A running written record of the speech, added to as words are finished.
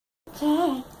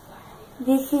Okay,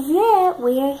 this is it.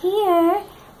 We're here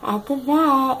at the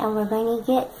vet and we're going to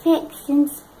get fixed and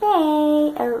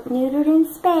spayed, or neutered and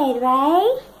spayed,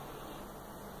 right?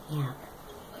 Yeah,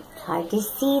 it's hard to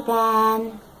see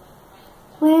them.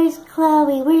 Where's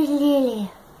Chloe? Where's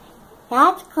LuLu?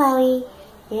 That's Chloe.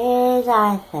 There's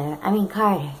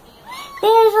Carter.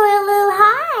 There's LuLu.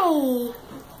 Hi.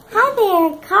 Hi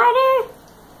there, Carter.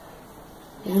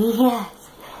 Yes,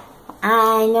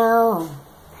 I know.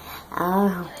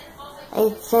 Oh,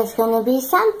 it's just gonna be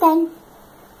something.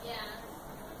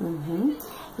 You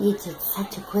did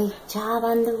such a great job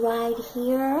on the ride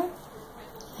here.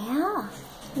 Yeah,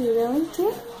 you really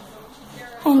did.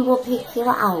 And we'll pick you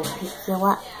up. I will pick you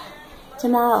up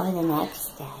tomorrow or the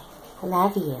next day. I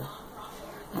love you.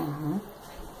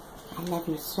 I love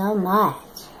you so much.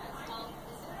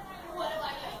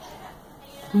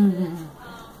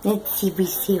 Let's see, we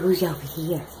see who's over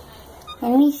here.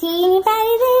 Can we see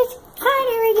anybody there?